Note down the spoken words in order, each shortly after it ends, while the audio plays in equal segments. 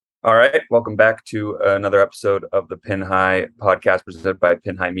All right, welcome back to another episode of the Pin High podcast presented by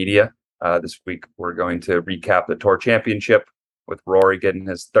Pin High Media. This week, we're going to recap the Tour Championship with Rory getting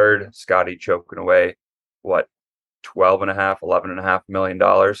his third, Scotty choking away, what, 12 and a half, 11 and a half million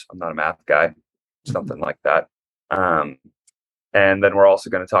dollars. I'm not a math guy, something like that. And then we're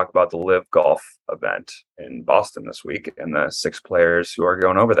also going to talk about the LIV golf event in Boston this week and the 6 players who are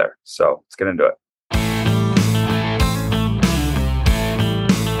going over there. So let's get into it.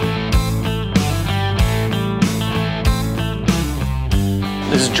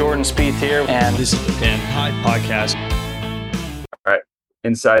 This is Jordan Spieth here, and this is the Pin High podcast. All right,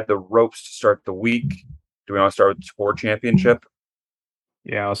 inside the ropes to start the week. Do we want to start with the Tour Championship?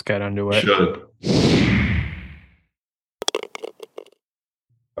 Yeah, let's get into it. Should.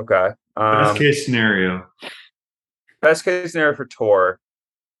 Okay. Best case scenario. Best case scenario for Tour.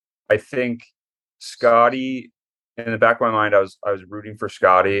 I think Scotty. In the back of my mind, I was rooting for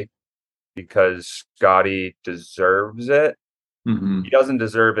Scotty because Scotty deserves it. Mm-hmm. He doesn't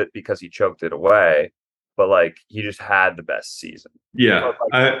deserve it because he choked it away, but like he just had the best season. Yeah,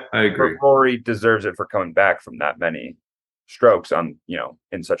 I agree. Rory deserves it for coming back from that many strokes on,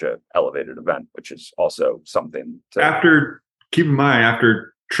 in such a elevated event, which is also something to keep in mind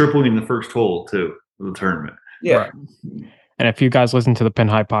after tripling the first hole too of the tournament. Yeah. Right. And if you guys listened to the Pin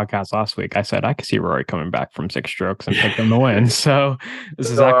High podcast last week, I said I could see Rory coming back from 6 strokes and pick him to win. So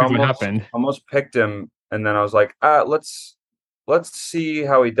this is exactly what happened. Almost picked him, and then I was like, let's see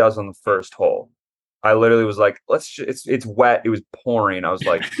how he does on the first hole. I literally was like, it's wet. It was pouring. I was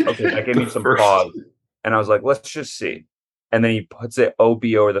like, okay, that gave me some pause. And I was like, let's just see. And then he puts it OB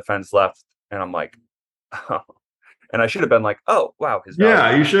over the fence left. And I'm like, oh. And I should have been like, oh, wow. His value.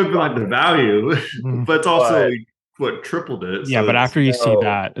 Yeah, you should have been like the value. But it's also what tripled it. Yeah, but after you see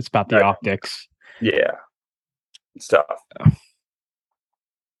that, it's about the optics. Yeah. It's tough.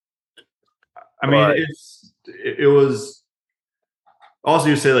 I mean, it was. Also,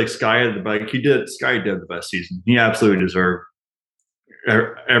 you say like Sky did the best season. He absolutely deserved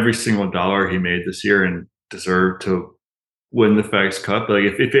every single dollar he made this year and deserved to win the FedEx Cup. Like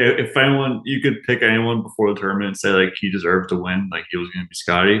if anyone, you could pick anyone before the tournament and say like he deserved to win, like he was going to be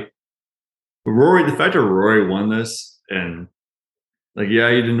Scotty. But Rory, the fact that Rory won this and like he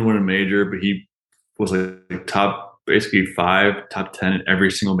didn't win a major, but he was like basically 5, top 10 in every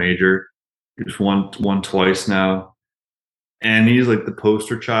single major. He just won twice now. And he's like the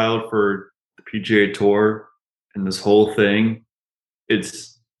poster child for the PGA Tour and this whole thing.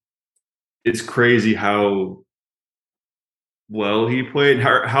 It's crazy how well he played,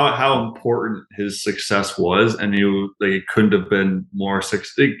 how important his success was, and it couldn't have been more.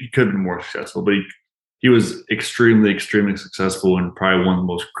 He could have been more successful, but he was extremely, extremely successful in probably one of the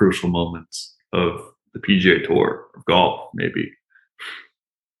most crucial moments of the PGA Tour of golf, maybe.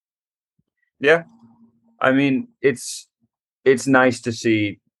 Yeah, I mean it's nice to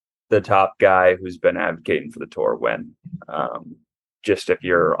see the top guy who's been advocating for the tour win. Just if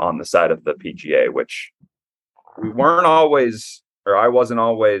you're on the side of the PGA, which we weren't always, or I wasn't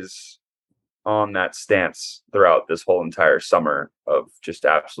always on that stance throughout this whole entire summer of just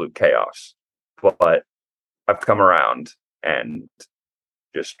absolute chaos. But I've come around and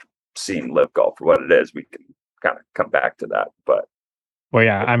just seen LIV golf for what it is. We can kind of come back to that. But well,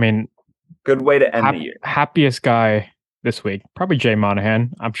 yeah, I mean, good way to end the year. Happiest guy this week, probably Jay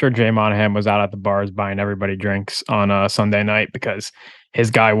Monahan. I'm sure Jay Monahan was out at the bars buying everybody drinks on a Sunday night because his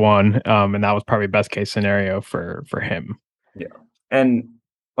guy won, and that was probably best case scenario for him. Yeah, and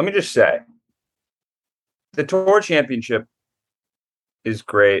let me just say, the Tour Championship is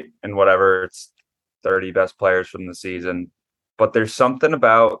great and whatever. It's 30 best players from the season, but there's something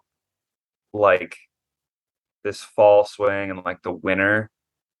about like this fall swing and like the winter,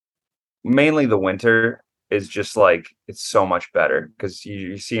 mainly the winter, is just like it's so much better because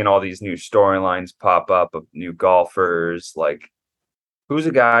you're seeing all these new storylines pop up of new golfers. Like, who's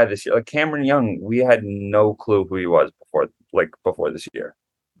a guy this year? Like Cameron Young, we had no clue who he was before this year,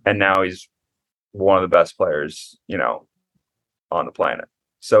 and now he's one of the best players, on the planet.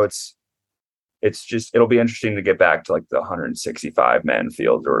 So it's just, it'll be interesting to get back to like the 165 man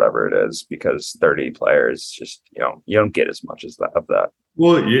field or whatever it is, because 30 players just, you don't get as much of that.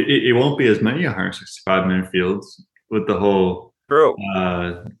 Well, it won't be as many 165 man fields with the whole. True.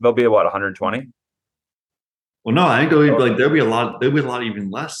 There'll be 120. Well, no, I think there'll be a lot. There'll be a lot even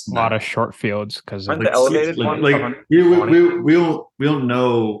less. A lot of short fields because the elevated ones. We don't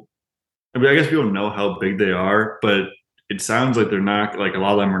know. I mean, I guess we don't know how big they are, but it sounds like they're not, like a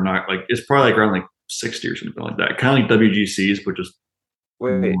lot of them are not, like it's probably like around like 60 or something like that. Kind of like WGCs, but just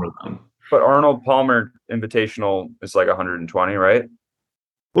more of them. But Arnold Palmer Invitational is like 120, right?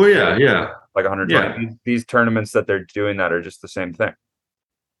 Oh yeah. Like 120. Yeah. These tournaments that they're doing that are just the same thing.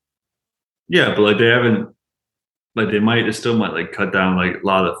 Yeah, but like they haven't like they still might like cut down like a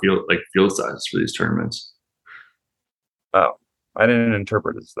lot of the field sizes for these tournaments. Oh, I didn't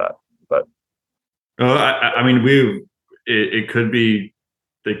interpret it as that, but I mean it could be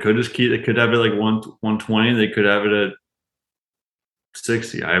they could just keep they could have it like 120, they could have it at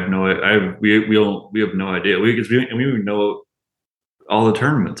 60. I have no we have no idea. We because we don't even know all the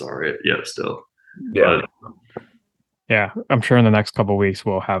tournaments are yet still. yeah. But, Yeah, I'm sure in the next couple of weeks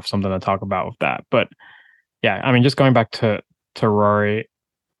we'll have something to talk about with that. But yeah, I mean, just going back to Rory,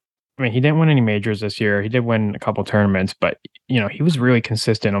 I mean, he didn't win any majors this year. He did win a couple tournaments, but he was really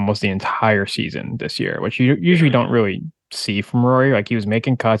consistent almost the entire season this year, which you usually don't really see from Rory. Like he was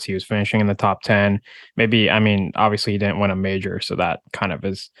making cuts, he was finishing in the top 10. Maybe, I mean, obviously he didn't win a major, so that kind of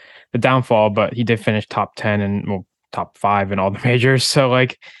is the downfall, but he did finish top 10 and well, top 5 in all the majors. So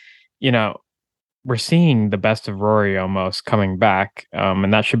like, you know, we're seeing the best of Rory almost coming back,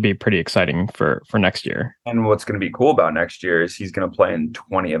 and that should be pretty exciting for next year. And what's going to be cool about next year is he's going to play in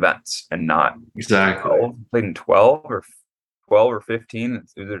 20 events and not exactly. 12. Played in 12 or 15.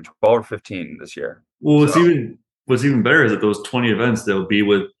 It's either 12 or 15 this year. Well, what's even better is that those 20 events it'll be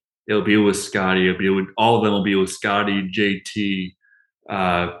with Scotty. All of them will be with Scotty, JT,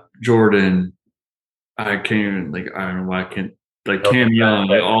 Jordan. I can't even I don't know why I can't Cam Young.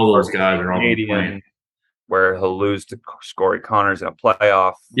 Like all those guys are all playing. Where he'll lose to Corey Connors in a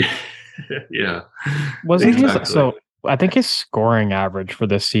playoff. Yeah, yeah. Wasn't exactly. So? I think his scoring average for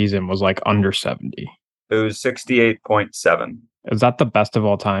this season was like under 70. It was 68.7. Is that the best of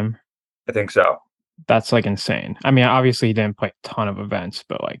all time? I think so. That's like insane. I mean, obviously he didn't play a ton of events,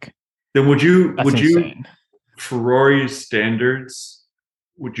 but like. Then would you insane. For Rory's standards?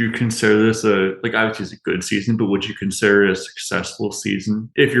 Would you consider this obviously it's a good season, but would you consider it a successful season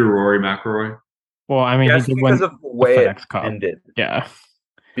if you're Rory McIlroy? Well, I mean, yes, he did win of the way it ended. Yeah,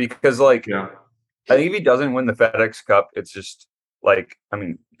 because I think if he doesn't win the FedEx Cup, it's just don't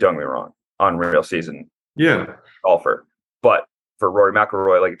get me wrong, unreal season. Yeah, golfer. But for Rory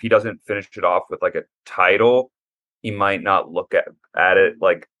McIlroy, if he doesn't finish it off with a title, he might not look at it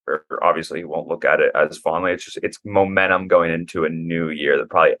or obviously he won't look at it as fondly. It's momentum going into a new year that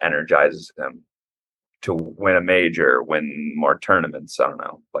probably energizes him to win a major, win more tournaments. I don't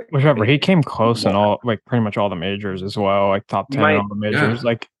know. Whichever. He came close in all, pretty much all the majors as well, top 10 in all the majors.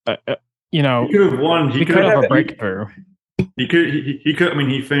 Yeah. He could have won. He could have a breakthrough. He could. I mean,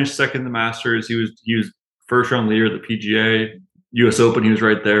 he finished second in the Masters. He was first round leader of the PGA, U.S. Open. He was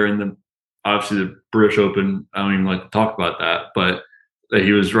right there, and obviously the British Open. I don't even like to talk about that, but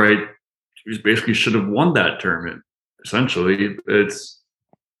he was right. He basically should have won that tournament. Essentially, it's.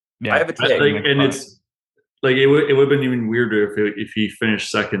 Yeah, I have a take, and it's. It would have been even weirder if he finished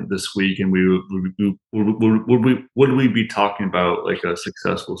second this week, and would we be talking about a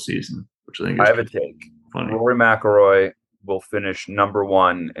successful season? Which I think is I have a take. Funny. Rory McIlroy will finish number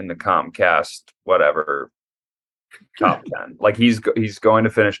 1 in the Comcast whatever top 10. He's going to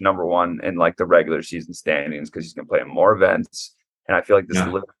finish number 1 in the regular season standings because he's going to play in more events. And I feel like this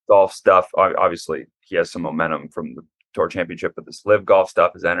LIV golf stuff. Obviously, he has some momentum from the Tour Championship, but this LIV golf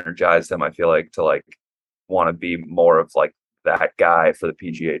stuff has energized him. I feel to want to be more of that guy for the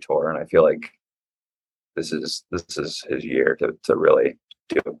PGA Tour, and I feel like this is his year to really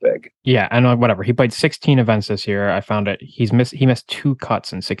do it big. Yeah, and whatever. He played 16 events this year. I found it. He missed 2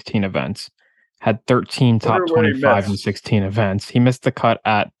 cuts in 16 events. Had 13 top 25 in 16 events. He missed the cut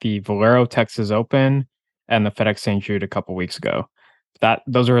at the Valero Texas Open and the FedEx St. Jude a couple weeks ago.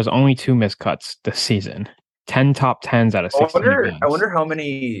 Those are his only 2 missed cuts this season. 10 top 10s out of 16 events. I wonder how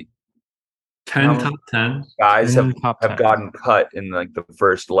many 10 top 10 guys have gotten cut in the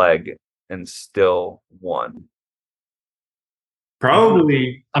first leg and still won.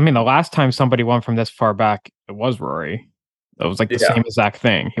 Probably. I mean, the last time somebody won from this far back, it was Rory. It was the same exact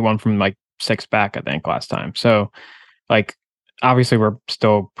thing. He won from 6 back, I think, last time. So obviously we're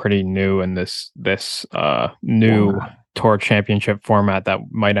still pretty new in this new Tour Championship format that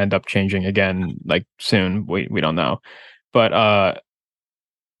might end up changing again soon. We don't know. But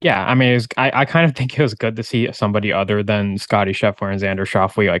yeah, I mean, I kind of think it was good to see somebody other than Scotty Scheffler and Xander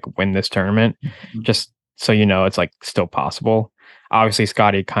Schauffele win this tournament, just so it's still possible. Obviously,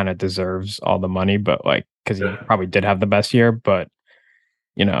 Scotty kind of deserves all the money, but because he probably did have the best year, but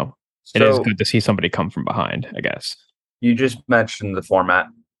it is good to see somebody come from behind, I guess. You just mentioned the format,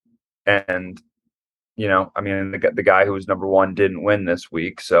 and I mean, the guy who was number 1 didn't win this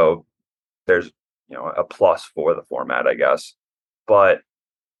week, so there's a plus for the format, I guess, but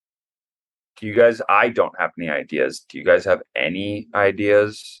do you guys? I don't have any ideas. Do you guys have any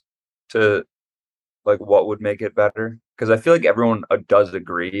ideas to like what would make it better? Because I feel like everyone does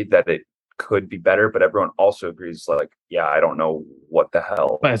agree that it could be better, but everyone also agrees like, yeah, I don't know what the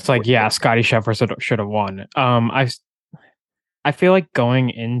hell. But it's like, yeah, Scotty Scheffler should have won. I feel like going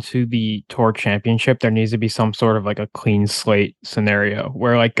into the Tour Championship, there needs to be some sort of like a clean slate scenario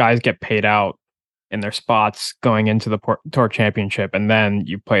where like guys get paid out in their spots going into the Tour Championship, and then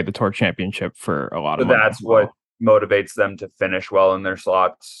you play the Tour Championship for a lot of money. That's what motivates them to finish well in their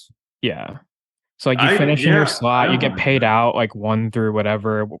slots. Yeah. So like you finish in your slot, you get paid out like 1 through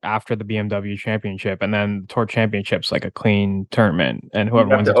whatever after the BMW Championship, and then the Tour Championship's like a clean tournament, and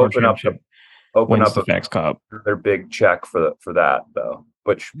whoever wins the Tour Championship wins the FedEx Cup. Their big check for that though.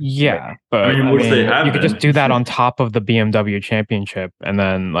 Which yeah, but I mean, you could just do that on top of the BMW Championship, and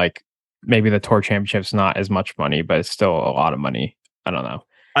then like maybe the Tour Championship's not as much money, but it's still a lot of money. I don't know.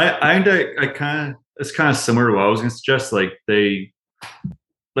 I kind of it's kind of similar to what I was going to suggest.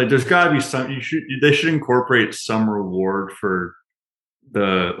 Like there's got to be they should incorporate some reward for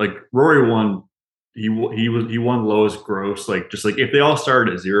the like Rory won. He won lowest gross. Like just like if they all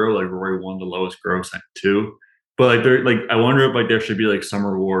started at 0, like Rory won the lowest gross at 2. But like I wonder if like there should be like some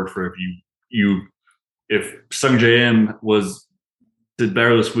reward for if Sung J.M. did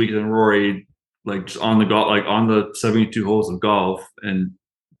better this week than Rory, like just on the 72 holes of golf, and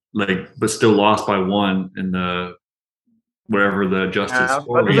like but still lost by 1 in the whatever the justice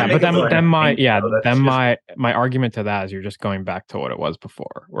score. Yeah, but then my argument to that is you're just going back to what it was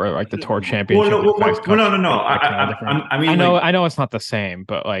before, where like the Tour Championship. No. I know it's not the same,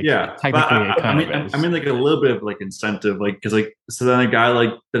 but like technically it kind of is. I mean like a little bit of like incentive, like because like so then a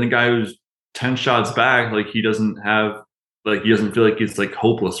guy who's 10 shots back, like he doesn't feel like it's like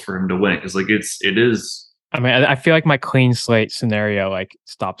hopeless for him to win because like it is. I mean, I feel like my clean slate scenario like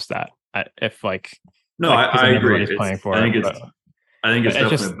stops that if like. No, I agree. Playing for I think it's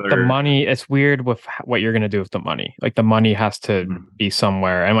just better. The money. It's weird with what you're going to do with the money. Like the money has to be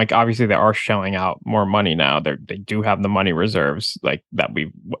somewhere, and like obviously they are shelling out more money now. They do have the money reserves, like that.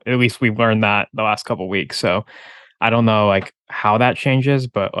 At least we've learned that the last couple of weeks. So I don't know like how that changes,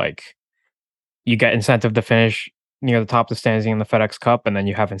 but like you get incentive to finish near the top of the standings in the FedEx Cup, and then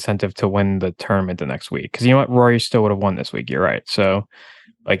you have incentive to win the tournament the next week. Because you know what, Rory still would have won this week. You're right. So.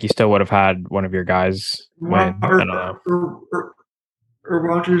 Like you still would have had one of your guys win. Or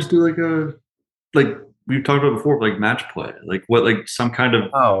Rogers do like we've talked about before, like match play, like what, like some kind of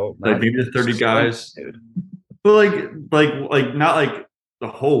like maybe the 30 guys, but like not like the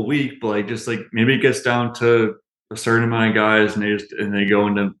whole week, but like just like maybe it gets down to a certain amount of guys and they go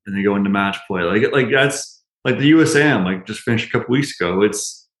into match play, like that's like the USAM like just finished a couple weeks ago.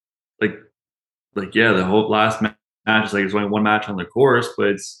 It's like yeah, the whole last match is like it's only one match on the course,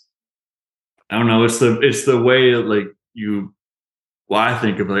 but I don't know. It's the way like I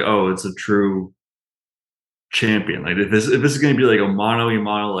think of like, oh, it's a true champion. Like if this is going to be like a mono,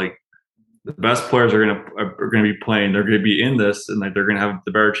 like the best players are going to be playing. They're going to be in this, and like they're going to have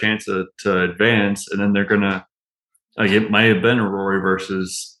the better chance to advance. And then they're going to like it might have been a Rory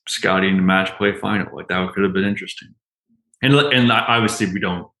versus Scotty in the match play final. Like that could have been interesting. And obviously I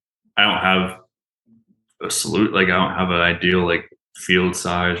don't have a salute. Like I don't have an ideal like field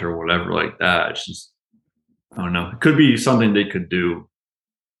size or whatever like that. It's just I don't know. It could be something they could do.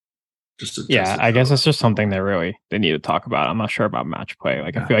 I guess it's just something they need to talk about. I'm not sure about match play.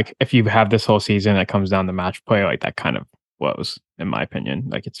 Like I feel like if you have this whole season, it comes down to match play. Like that kind of blows, in my opinion.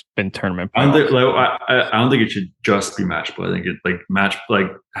 Like it's been tournament play. I don't think it should just be match play. I think it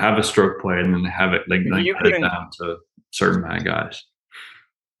have a stroke play and then have it like cut it down to a certain amount of guys.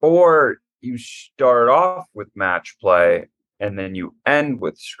 Or you start off with match play and then you end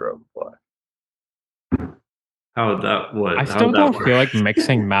with stroke play. How would that work? I still don't feel like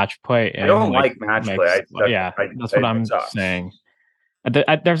mixing match play. I don't like match play. That's what I'm saying.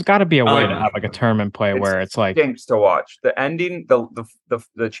 There's got to be a way to have like a tournament play where it's like games to watch. The ending,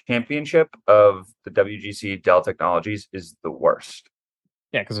 the championship of the WGC Dell Technologies is the worst.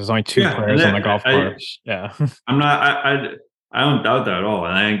 Yeah, because there's only 2 players on the golf course. Yeah, I don't doubt that at all.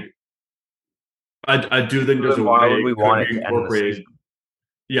 And I do think there's a way we want it to end the season.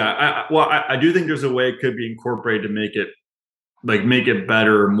 Yeah, I do think there's a way it could be incorporated to make it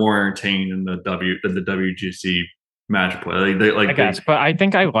better, more entertaining than the WGC match play. I guess, but I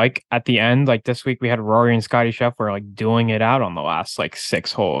think I like at the end, like this week we had Rory and Scotty Scheffler like dueling it out on the last like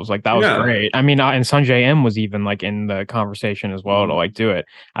 6 holes. Like that was great. I mean, and Sanjay M was even like in the conversation as well to like do it.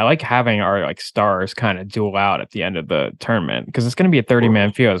 I like having our like stars kind of duel out at the end of the tournament because it's going to be a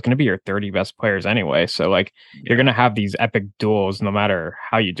 30-man field. It's going to be your 30 best players anyway. So like you're going to have these epic duels no matter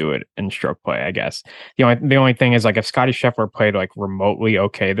how you do it in stroke play, I guess. The only thing is like if Scotty Scheffler played like remotely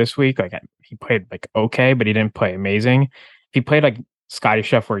okay this week, like he played like okay, but he didn't play amazing. If he played like Scotty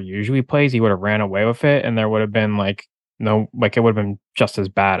Scheffler usually plays, he would have ran away with it, and there would have been like no, like it would have been just as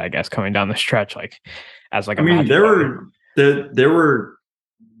bad, I guess, coming down the stretch, like as like.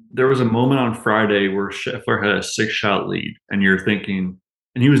 There was a moment on Friday where Scheffler had a 6-shot lead, and you're thinking,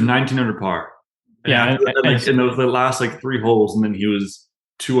 and he was 19 under par. And in the last like 3 holes, and then he was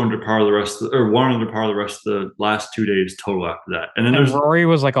 2 under par the rest of or 1 under par the rest of the last 2 days total after that. And then Rory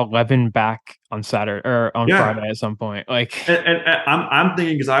was like 11 back on Saturday or on Friday at some point. Like, and I'm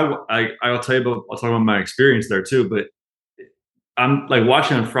thinking because I'll tell you about I'll talk about my experience there too. But I'm like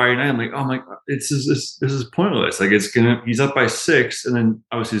watching on Friday night. I'm like, oh my god, this is pointless. Like he's up by 6, and then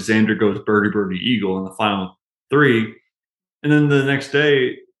obviously Xander goes birdie eagle in the final 3, and then the next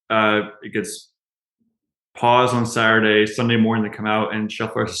day it gets pause on Saturday, Sunday morning they come out and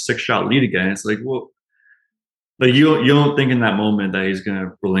Scheffler has a 6-shot lead again. It's like, well, like you don't think in that moment that he's going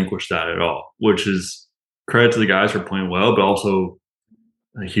to relinquish that at all, which is credit to the guys for playing well, but also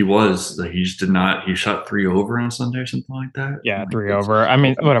he just did not. He shot 3 over on Sunday or something like that. Yeah, 3 over. I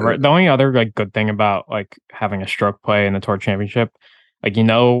mean, whatever. The only other like good thing about like having a stroke play in the Tour Championship, like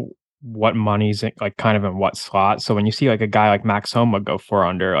what money's like kind of in what slot. So when you see like a guy like Max Homa go 4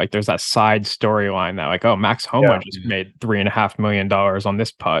 under, like there's that side storyline that like, oh, Max Homa just made $3.5 million on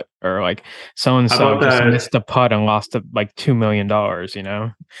this putt, or like so and so just missed a putt and lost like $2 million. You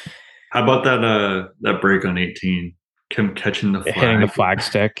know. How about that break on 18? Him catching the flag, hitting the flag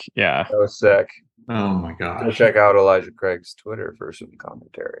stick. Yeah, that was sick. Oh my gosh! Go check out Elijah Craig's Twitter for some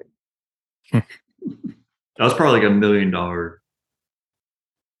commentary. That was probably like $1 million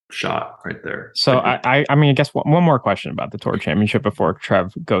shot right there. So I mean, I guess one more question about the Tour Championship before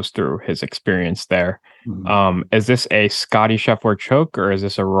Trev goes through his experience there. Mm-hmm. Is this a Scotty Scheffler choke or is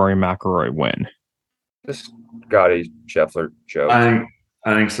this a Rory McIlroy win? This Scotty Scheffler choke. I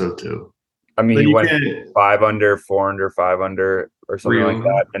think so too. I mean, he went 5 under, 4 under, 5 under, or something like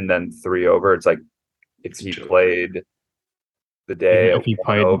that, and then 3 over. It's like if he played the day, if he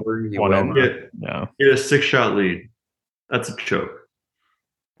played over, he won over. He had a 6-shot lead. That's a choke.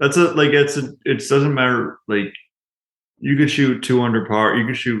 It doesn't matter. Like you could shoot 2 under par. You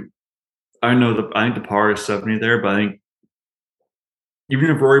could shoot. I think the par is 70 there, but I think even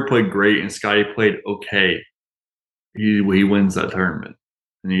if Rory played great and Scotty played okay, he wins that tournament,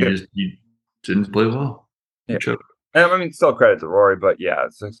 and he didn't play well. Yeah. And I mean, still credit to Rory, but yeah,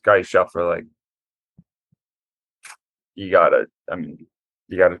 it's like Scotty Scheffler. Like you gotta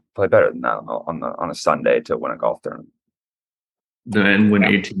play better than that on a Sunday to win a golf tournament. And win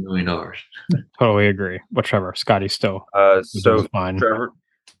 $18 million. Totally agree. Whatever. Scotty still. So fine. Trevor,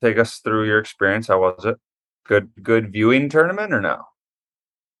 take us through your experience. How was it? Good viewing tournament or no?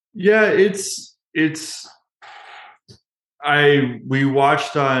 Yeah, we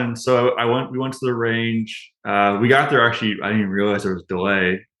watched on. So we went to the range. We got there actually. I didn't even realize there was a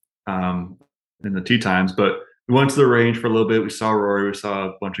delay in the tee times, but we went to the range for a little bit. We saw Rory. We saw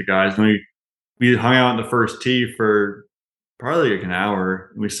a bunch of guys. And we hung out in the first tee for probably like an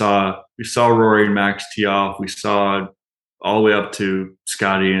hour. We saw Rory and Max tee off. We saw all the way up to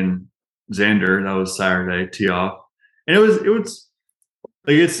Scotty and Xander. That was Saturday tee off, and it was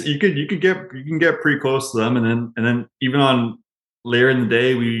like you can get pretty close to them, and then even on later in the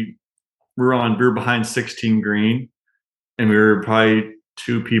day we were behind 16 green, and we were probably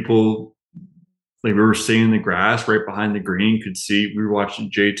 2 people. Like we were sitting in the grass right behind the green. Could see we were watching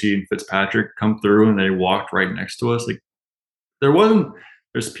JT and Fitzpatrick come through, and they walked right next to us. Like there's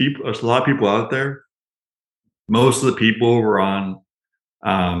a lot of people out there. Most of the people were on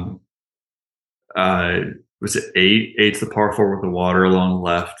was it 8? 8's the par 4 with the water along the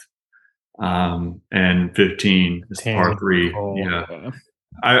left. And 15 is the par 3. Yeah.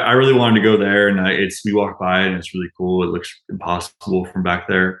 I really wanted to go there, and we walked by it, and it's really cool. It looks impossible from back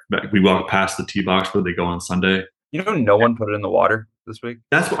there. We walked past the tee box where they go on Sunday. No one put it in the water this week.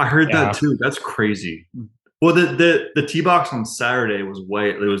 That's what I heard that too. That's crazy. Well, the tee box on Saturday was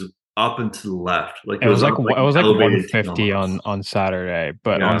it was up and to the left. Like it was like 150 on Saturday,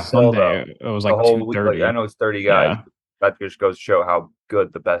 but on Sunday it was like 230. I know it's 30 guys. that just goes to show how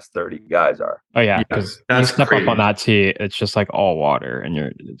good the best 30 guys are. Oh yeah, because you step crazy. up on that tee, it's just like all water, and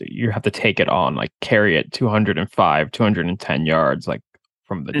you have to take it on, like carry it 205, 210 yards, like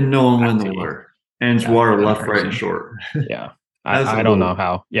from the and no one went in the water, and it's water left, right, and short. Yeah, I don't know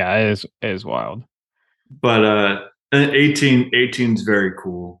how. Yeah, it is wild. But 18 is very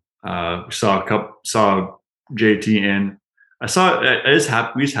cool. We saw JT in. We just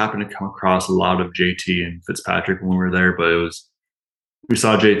happened to come across a lot of JT and Fitzpatrick when we were there, but we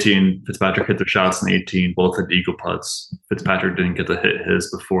saw JT and Fitzpatrick hit their shots in 18, both had eagle putts. Fitzpatrick didn't get to hit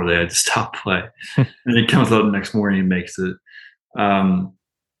his before they had to stop play. And he comes out the next morning and makes it.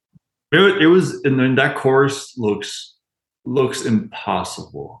 It was, and then that course looks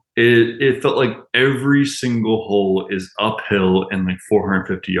impossible. It felt like every single hole is uphill and like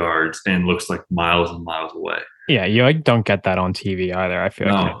 450 yards and looks like miles and miles away. Yeah, you like don't get that on TV either. I feel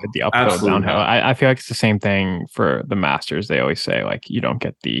like the uphill, downhill. I feel like it's the same thing for the Masters. They always say like you don't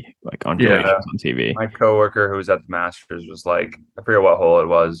get the like undulations on TV. My coworker who was at the Masters was like, I forget what hole it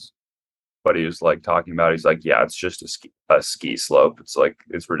was, but he was like talking about. He's like, yeah, it's just a ski slope. It's like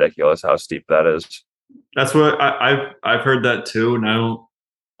it's ridiculous how steep that is. That's what I've heard that too, and I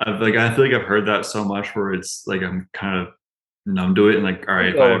feel like I've heard that so much where it's like I'm kind of numb to it, and like, all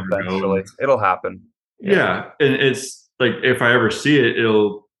right, if I ever go, it'll happen. Yeah, and it's like if I ever see it,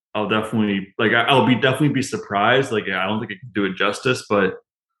 I'll definitely like I'll definitely be surprised. Like I don't think I can do it justice, but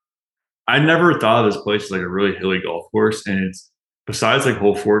I never thought of this place as like a really hilly golf course, and it's besides like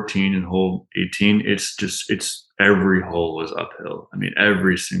hole 14 and hole 18, it's every hole is uphill. I mean,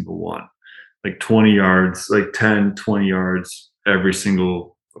 every single one. Like 20 yards, like 10, 20 yards, every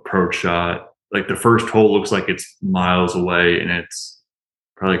single approach shot. Like the first hole looks like it's miles away, and it's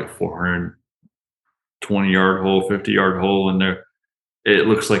probably like a 420-yard hole, 50-yard hole, and it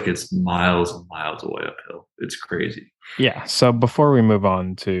looks like it's miles and miles away uphill. It's crazy. Yeah. So before we move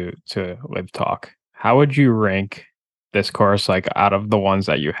on to LIV talk, how would you rank this course like out of the ones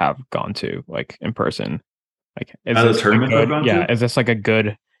that you have gone to like in person? Like is this tournament I've gone to? Is this like a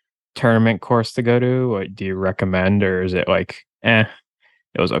good tournament course to go to? What do you recommend, or is it like it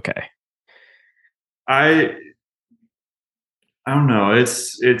was okay? I don't know.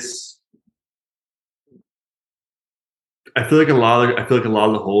 It's I feel like a lot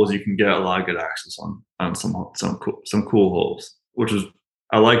of the holes you can get a lot of good access on some cool holes, which is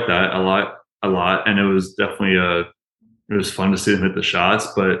I like that a lot, and it was definitely it was fun to see them hit the shots,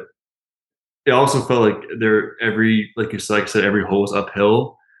 but it also felt like like I said, every hole is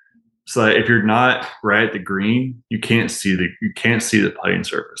uphill. So if you're not right at the green, you can't see the putting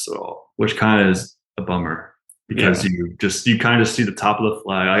surface at all, which kind of is a bummer because you kind of see the top of the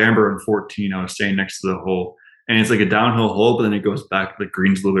flag. I remember in 14, I was staying next to the hole, and it's like a downhill hole, but then it goes back. The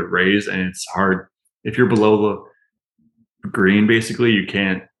green's a little bit raised, and it's hard if you're below the green. Basically, you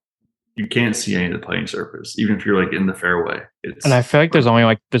can't see any of the playing surface, even if you're like in the fairway. And I feel like there's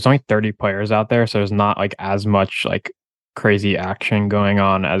only 30 players out there, so there's not like as much like crazy action going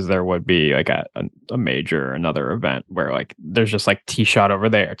on as there would be like at a major or another event where like there's just like tee shot over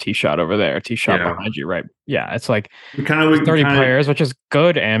there, tee shot over there, tee shot behind you, right? Yeah, it's like 30 players, which is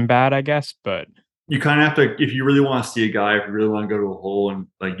good and bad, I guess, but you kind of have to, if you really want to see a guy, if you really want to go to a hole, and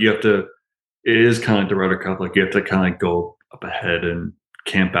like you have to, it is kind of like the Ryder Cup, like you have to kind of like go up ahead and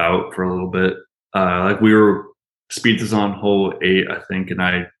camp out for a little bit. Like Speed is on hole 8, I think, and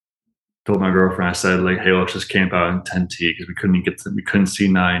I told my girlfriend, I said like, hey, let's just camp out in 10T because we couldn't see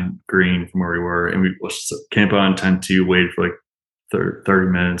 9 green from where we were, and let's just camp out in 10T, wait for like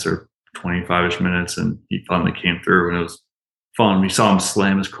 30 minutes or 25ish minutes, and he finally came through, and it was fun. We saw him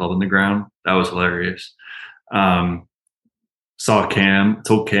slam his club on the ground. That was hilarious. Told Cam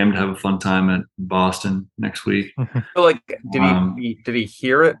to have a fun time at Boston next week. So like, did he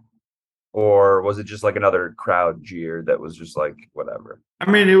hear it, or was it just like another crowd jeer that was just like whatever?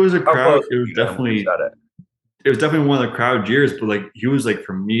 I mean, it was a crowd. It was definitely one of the crowd jeers, but like he was like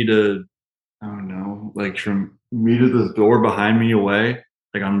from me to, I don't know, like from me to the door behind me away,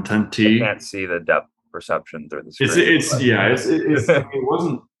 like on 10T. I can't see the depth perception through the screen. It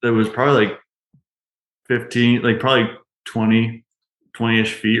wasn't. It was probably like 15, like probably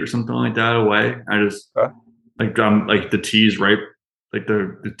 20-ish feet or something like that away. I just like the tee's right, like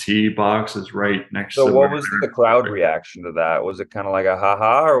the tee box is right next to. So what was the crowd reaction to that? Was it kind of like a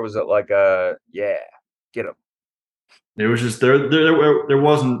haha, or was it like a yeah, get him? It was just there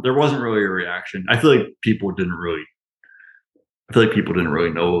wasn't really a reaction. I feel like people didn't really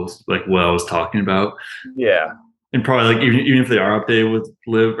know what I was talking about. Yeah. And probably like even if they are updated with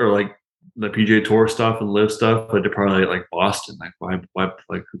LIV or like the PGA Tour stuff and LIV stuff, but they're probably like Boston. Like why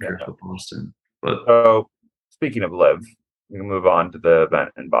like who cares about Boston? But so speaking of LIV, we can move on to the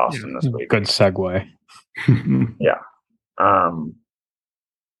event in Boston this week. Good segue. Yeah.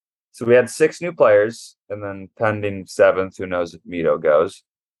 So we had 6 new players, and then pending 7th, who knows if Mito goes.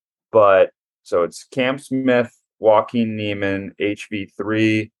 But so it's Cam Smith, Joaquin Niemann,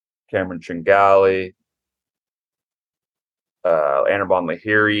 HV3, Cameron Tringali, Anirban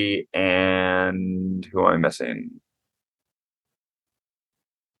Lahiri, and who am I missing?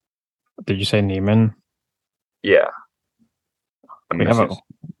 Did you say Neiman? Yeah. We have it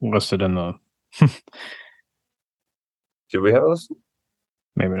listed in the. Do we have a list?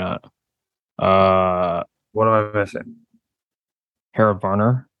 Maybe not. What am I missing? Harold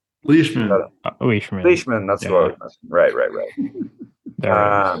Varner. Leishman. Leishman, that's what I was missing. Right.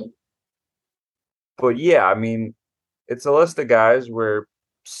 There but yeah, I mean, it's a list of guys where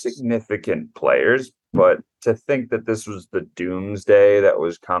significant players, but to think that this was the doomsday that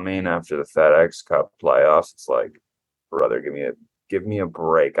was coming after the FedEx Cup playoffs, it's like, brother, give me a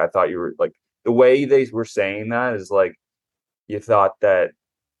break. I thought you were like, the way they were saying that is like, you thought that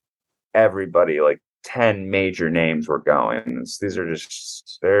everybody, like 10 major names were going. These are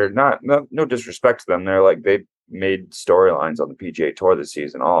just, they're not, no disrespect to them. They're like, they made storylines on the PGA Tour this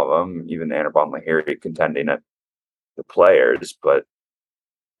season, all of them, even Anirban Lahiri contending at the Players, but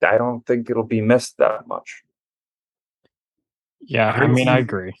I don't think it'll be missed that much. Yeah, I mean, I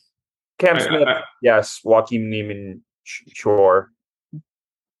agree. Cam Smith, yes. Joaquin Niemann, sure.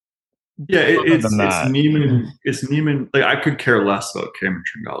 Yeah, it's Niemann. It's Niemann. Like, I could care less about Cameron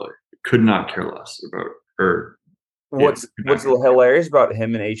Tringali. Could not care less about her. What's hilarious about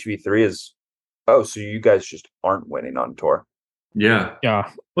him and HV3 is, so you guys just aren't winning on tour. Yeah.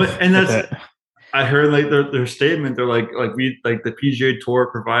 But and that's I heard like their statement. They're like we like the PGA Tour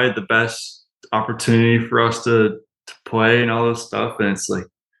provided the best opportunity for us to play and all this stuff, and it's like,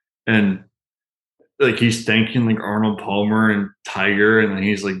 and like he's thanking like Arnold Palmer and Tiger, and then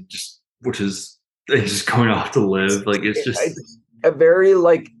he's like he's just going off to LIV. Like it's just a very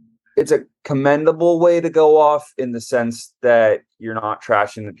like, it's a commendable way to go off in the sense that you're not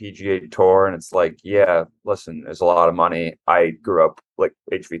trashing the PGA Tour, and it's like, yeah, listen, there's a lot of money. I grew up, like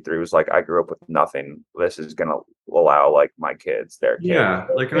HV3 was like, I grew up with nothing. This is gonna allow like my kids, their kids. Yeah,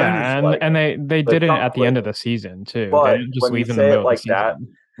 like and they did it at the end of the season too. But they didn't just when leave you in the say middle it like of the that,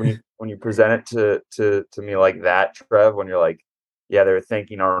 season. when you present it to me like that, Trev, when you're like, yeah, they're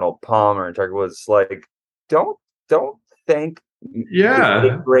thanking Arnold Palmer and Tiger Woods, like, don't thank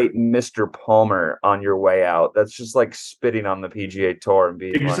the great Mr. Palmer on your way out. That's just like spitting on the PGA Tour and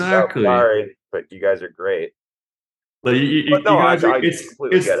being exactly like, oh, sorry, but you guys are great. Like I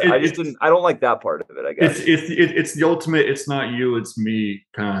completely get it. I don't like that part of it, I guess. It's the ultimate, it's not you, it's me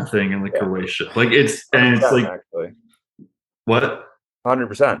kind of thing in like a relationship. Like it's like actually. What?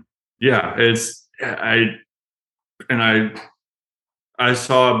 100%. Yeah, I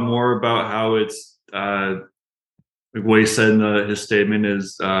saw more about how it's like what he said in his statement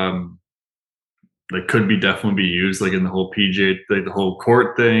is like could definitely be used like in the whole PGA, like the whole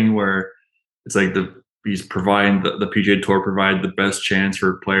court thing where it's like he's providing the PGA Tour provided the best chance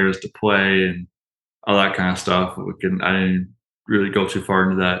for players to play and all that kind of stuff. I didn't really go too far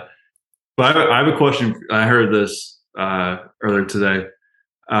into that, but I have a question. I heard this earlier today.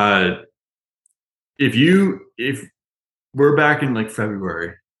 If we're back in like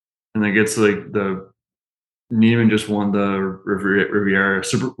February and it gets like the Neiman just won the Riviera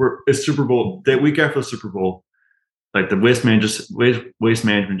Super Bowl, that week after the Super Bowl, like the waste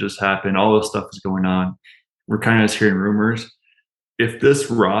management just happened. All this stuff is going on. We're kind of just hearing rumors. If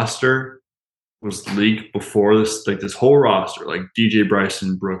this roster was leaked before this, like this whole roster, like DJ,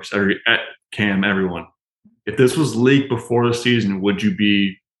 Bryson, Brooks, Cam, everyone, if this was leaked before the season, would you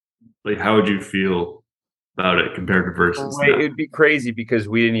be like, how would you feel about it compared to versus? It would be crazy because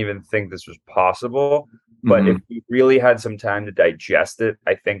we didn't even think this was possible. But if we really had some time to digest it,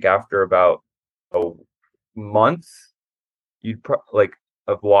 I think after about a month, you'd like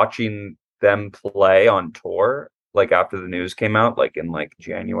of watching them play on tour, like after the news came out, like in like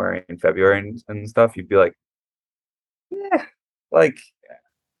January and February and stuff, you'd be like, yeah, like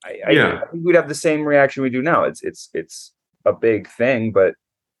I think we'd have the same reaction we do now. It's a big thing, but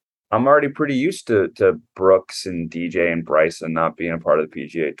I'm already pretty used to Brooks and DJ and Bryson not being a part of the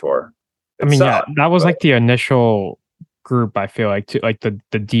PGA Tour. That was like the initial group. I feel like like the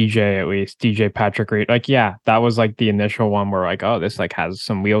DJ, at least DJ Patrick Reed. Like, yeah, that was like the initial one where like, oh, this like has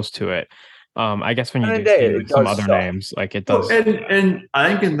some wheels to it. I guess when you do see like, some other names, like it does. And I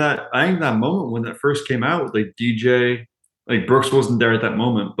think in that moment when that first came out, like DJ, like Brooks wasn't there at that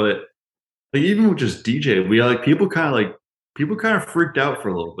moment, but like even with just DJ, we like people kind of freaked out for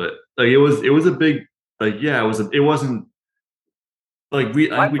a little bit. Like it was a big it wasn't like we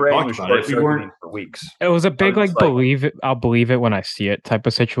My brain talked was about it. We weren't short-circuiting for weeks. It was a big just believe it. I'll believe it when I see it type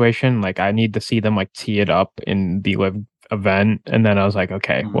of situation. Like I need to see them like tee it up in the live event, and then I was like,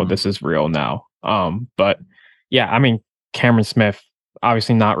 okay, well this is real now. But yeah, I mean Cameron Smith,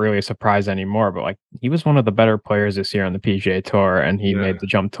 obviously not really a surprise anymore, but like he was one of the better players this year on the PGA Tour, and he made the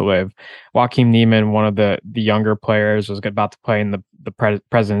jump to live. Joaquin Niemann, one of the younger players, was about to play in the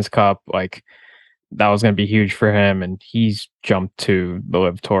President's Cup. Like that was going to be huge for him, and he's jumped to the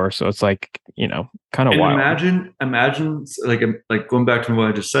live tour. So it's like, kind of wild. Imagine like going back to what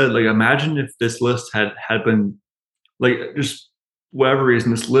I just said, like imagine if this list had been like just whatever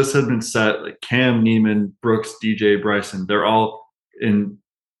reason, this list had been set like Cam, Neiman, Brooks, DJ, Bryson, they're all in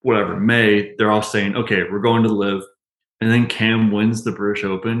whatever May, they're all saying, okay, we're going to the live, and then Cam wins the British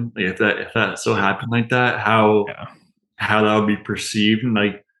Open. Like if that so happened like that, how that would be perceived, and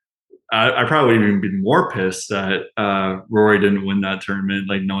like I probably would even be more pissed that Rory didn't win that tournament,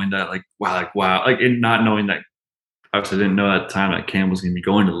 like knowing that, like wow, and not knowing that. Obviously, I didn't know at the time that Cam was going to be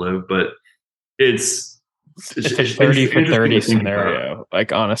going to live, but it's a 30 for 30 scenario.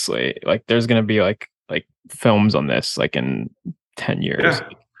 Like honestly, like there's going to be like films on this like in 10 years. Yeah.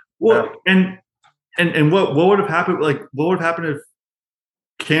 Well, and what would have happened? Like what would have happened if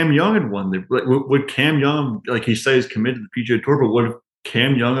Cam Young had won? Like would Cam Young, like he says, committed to the PGA Tour, but would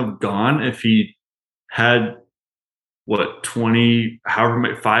Cam Young have gone if he had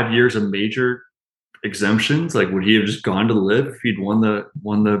 5 years of major exemptions? Like would he have just gone to live if he'd won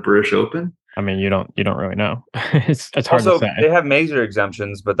the British Open? I mean, you don't really know. It's hard also, to say. They have major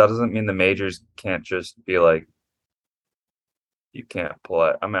exemptions, but that doesn't mean the majors can't just be like, you can't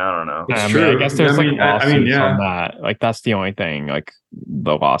play. I mean, I don't know. It's true. I guess there's lawsuits on that. Like that's the only thing. Like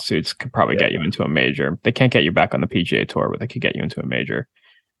the lawsuits could probably get you into a major. They can't get you back on the PGA Tour, but they could get you into a major.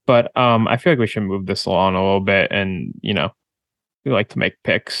 But I feel like we should move this along a little bit, and we like to make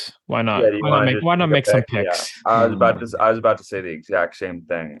picks. Why not? Why not make some picks? Yeah. I was about to say the exact same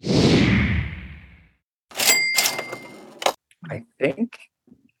thing. I think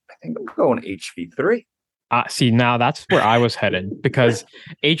I'm going HV3. See, now that's where I was headed, because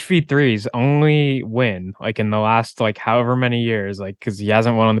HV3's only win, like in the last like however many years, like because he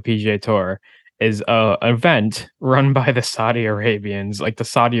hasn't won on the PGA Tour, is an event run by the Saudi Arabians, like the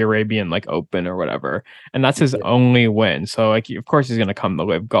Saudi Arabian like Open or whatever, and that's his only win. So like, of course, he's gonna come to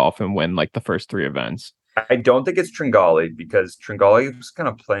live golf and win like the first 3 events. I don't think it's Tringali, because Tringali was kind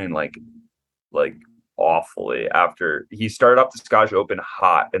of playing like awfully after he started off the Scottish Open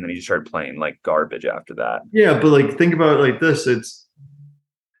hot, and then he just started playing like garbage after that. Yeah, but like think about it like this: it's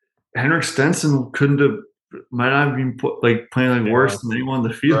Henrik Stenson might not have been playing like worse than anyone in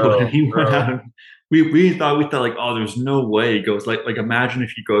the field, and he went out. We thought like, oh, there's no way he goes like imagine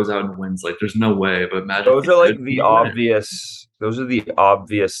if he goes out and wins, like there's no way. But imagine those are like the obvious. Those are the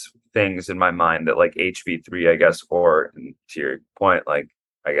obvious things in my mind that like HV3, I guess, or to your point, like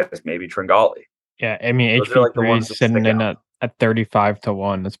I guess maybe Tringali. Yeah, I mean HV3 is sitting in at 35 to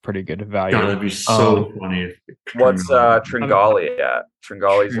 1. That's pretty good value. God, that'd be so funny. What's Tringali at?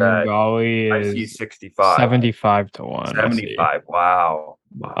 Tringali's Tringali at is 65. 75 to 1. 75. Wow.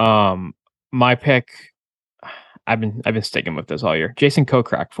 My pick, I've been sticking with this all year. Jason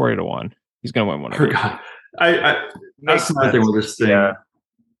Kokrak, 40 to 1. He's gonna win one of these. That's the thing with this thing. Yeah.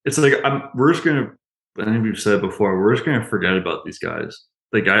 It's like we're just gonna. I think we've said it before. We're just gonna forget about these guys.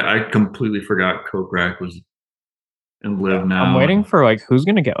 Like I completely forgot Kokrak was in live now. I'm waiting for like who's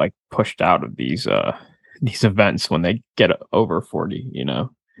gonna get like pushed out of these events when they get over 40. Yeah.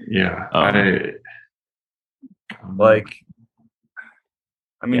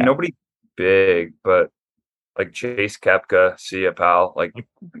 Nobody big, but like Chase Koepka, see ya, pal. Like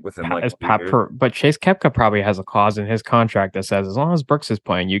within like but Chase Koepka probably has a clause in his contract that says as long as Brooks is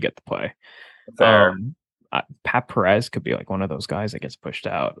playing, you get to play. Fair. Pat Perez could be like one of those guys that gets pushed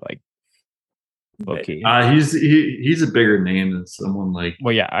out, like low-key. He's a bigger name than someone like.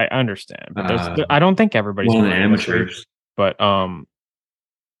 Well, yeah, I understand, but I don't think everybody's one of the amateurs. But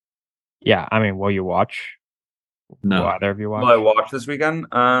yeah, I mean, will you watch? No, will either of you watch? Will I watch this weekend?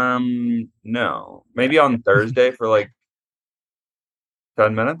 No, maybe on Thursday for like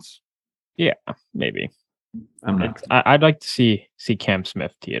 10 minutes. Yeah, maybe. I'm not. I'd like to see Cam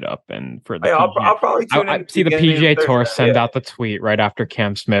Smith tee it up, and for the I'll probably tune in see the PGA Tour send out the tweet right after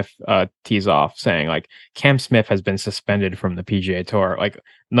Cam Smith tees off, saying like Cam Smith has been suspended from the PGA Tour, like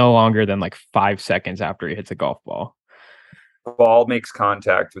no longer than like 5 seconds after he hits a golf ball. Ball makes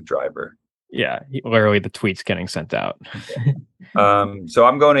contact with driver. Yeah, literally the tweet's getting sent out. So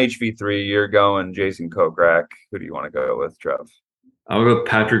I'm going HV3. You're going Jason Kokrak. Who do you want to go with, Trev? I'll go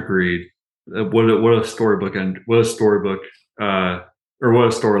Patrick Reed. What a storybook or what a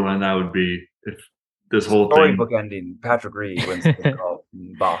storyline that would be if this whole storybook ending. Patrick Reed wins the golf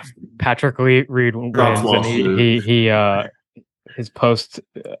in Boston. Patrick Reed wins, and he his post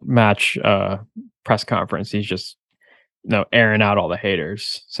match press conference, he's just airing out all the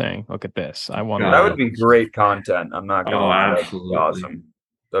haters, saying, "Look at this, I won." That would be great content. I'm not going. Absolutely, that'd be awesome.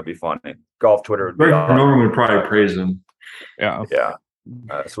 That'd be funny. Golf Twitter would be Greg awesome. Norman would probably praise him. Yeah.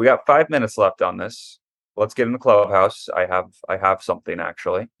 So we got 5 minutes left on this. Let's get in the clubhouse. I have something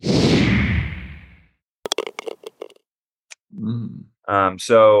actually.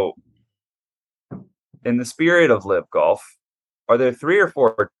 So in the spirit of LIV Golf, are there 3 or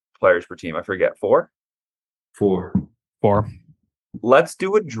 4 players per team? I forget. 4. 4. Let's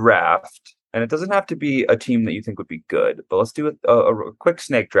do a draft, and it doesn't have to be a team that you think would be good, but let's do a quick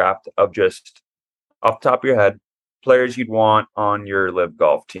snake draft of just off the top of your head players you'd want on your LIV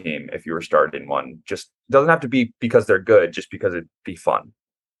Golf team if you were starting one. Just doesn't have to be because they're good, just because it'd be fun.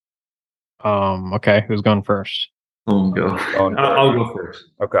 Okay, who's going first? I'll go first.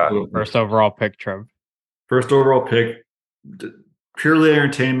 Okay. First overall pick, Trev. First overall pick, purely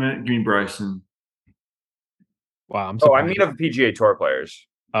entertainment. Give me Bryson. Wow, I'm I mean of PGA Tour players.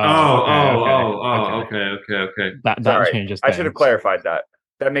 Okay. That changes things. I should have clarified that.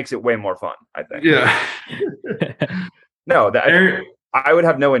 That makes it way more fun, I think. Yeah. No, I would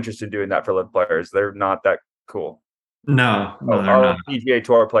have no interest in doing that for LIV players. They're not that cool. No, they're our not. PGA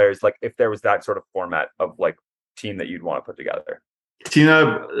Tour players, like if there was that sort of format of like team that you'd want to put together.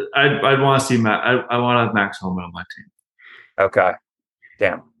 Tina, I'd want to see Matt. I want to have Max Homa on my team. Okay.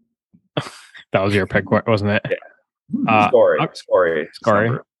 Damn. That was your pick, wasn't it? Yeah. Scory.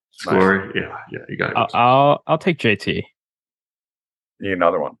 Yeah, you got it. I'll take JT. Need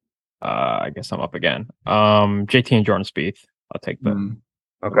another one. I guess I'm up again. JT and Jordan Spieth. I'll take the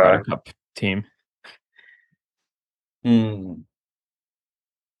Ryder Cup team.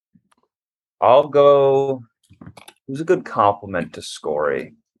 I'll go. Who's a good compliment to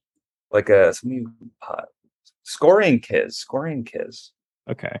Scory? Like Scory and Kiz.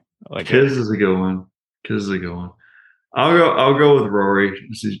 Okay. Kiz is a good one. I'll go with Rory.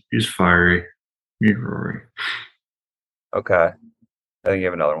 He's fiery. You Rory. Okay. I think you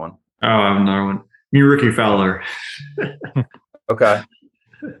have another one. Oh, I have another one. You Ricky Fowler. Okay.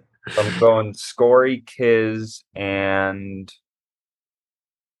 I'm going Scory, Kiz, and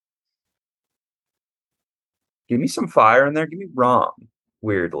give me some fire in there. Give me Rom.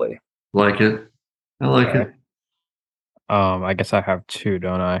 Weirdly. Like it. I like it. I guess I have 2,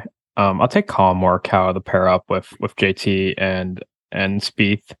 don't I? I'll take Colin Morikawa to pair up with JT and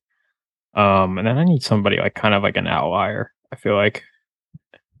Spieth. And then I need somebody like kind of like an outlier. I feel like.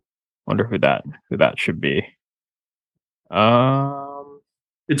 Wonder who that should be.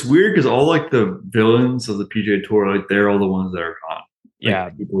 It's weird because all like the villains of the PGA Tour, like they're all the ones that are gone. Yeah,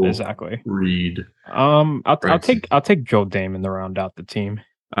 exactly. Reed. I'll take Joel Damon to round out the team.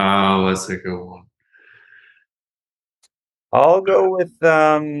 Oh, that's a good one. I'll go with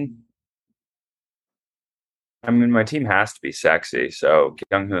I mean, my team has to be sexy, so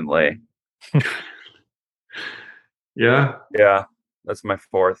Kyung-Hoon Lee. Yeah, that's my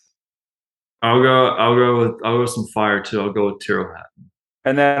 4th. I'll go with some fire too. I'll go with Tyrrell Hatton.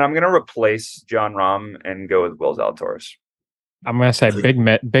 And then I'm gonna replace John Rahm and go with Will Zalatoris. I'm gonna say big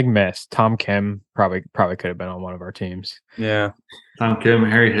miss. Tom Kim probably could have been on one of our teams. Yeah, Tom Kim,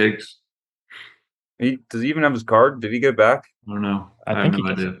 Harry Higgs. Does he even have his card? Did he get it back? I don't know. I think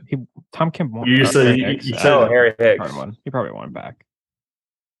Tom Kim won. You said Harry Higgs. He probably won back.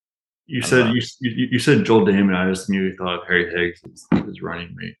 You said Joel Damon. I just immediately thought of Harry Higgs as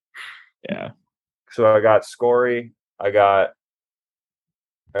running mate. Yeah. So I got Scory, I got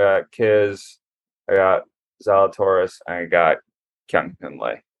Kiz, I got Zalatoris, and I got Kyung-Hoon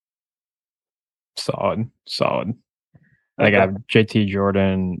Lee. Solid. I got JT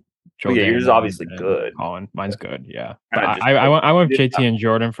Jordan. Joel Damon, yours is obviously good. Colin, mine's good. Yeah, but I went JT and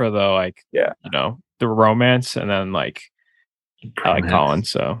Jordan for the the romance, and then I like Colin.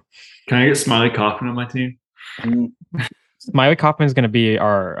 So can I get Smiley Kaufman on my team? Smiley Kaufman is going to be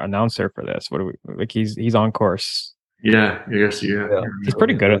our announcer for this. What do we He's on course. Yeah, I guess. Yeah. He's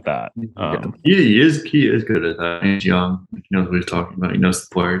pretty good at that. He is good at that. He's young. He knows what he's talking about. He knows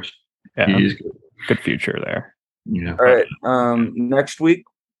the players. Yeah, he's good. Good future there. Yeah. All right. Next week,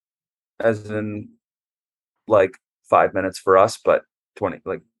 as in 5 minutes for us, but 20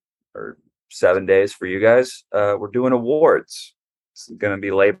 or 7 days for you guys. We're doing awards. It's going to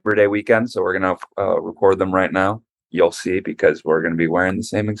be Labor Day weekend, so we're going to record them right now. You'll see because we're going to be wearing the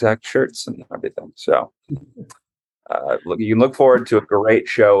same exact shirts and everything. So Look, you can look forward to a great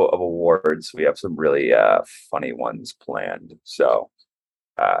show of awards. We have some really funny ones planned. So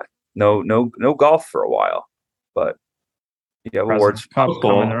no golf for a while, but you have awards. Cup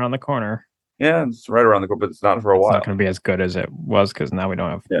coming around the corner. Yeah, it's right around the corner, but it's not for a while. It's not going to be as good as it was because now we don't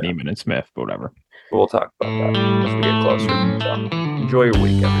have Neiman and Smith, but whatever. We'll talk about that as we get closer. So enjoy your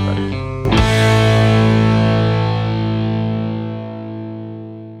week, everybody.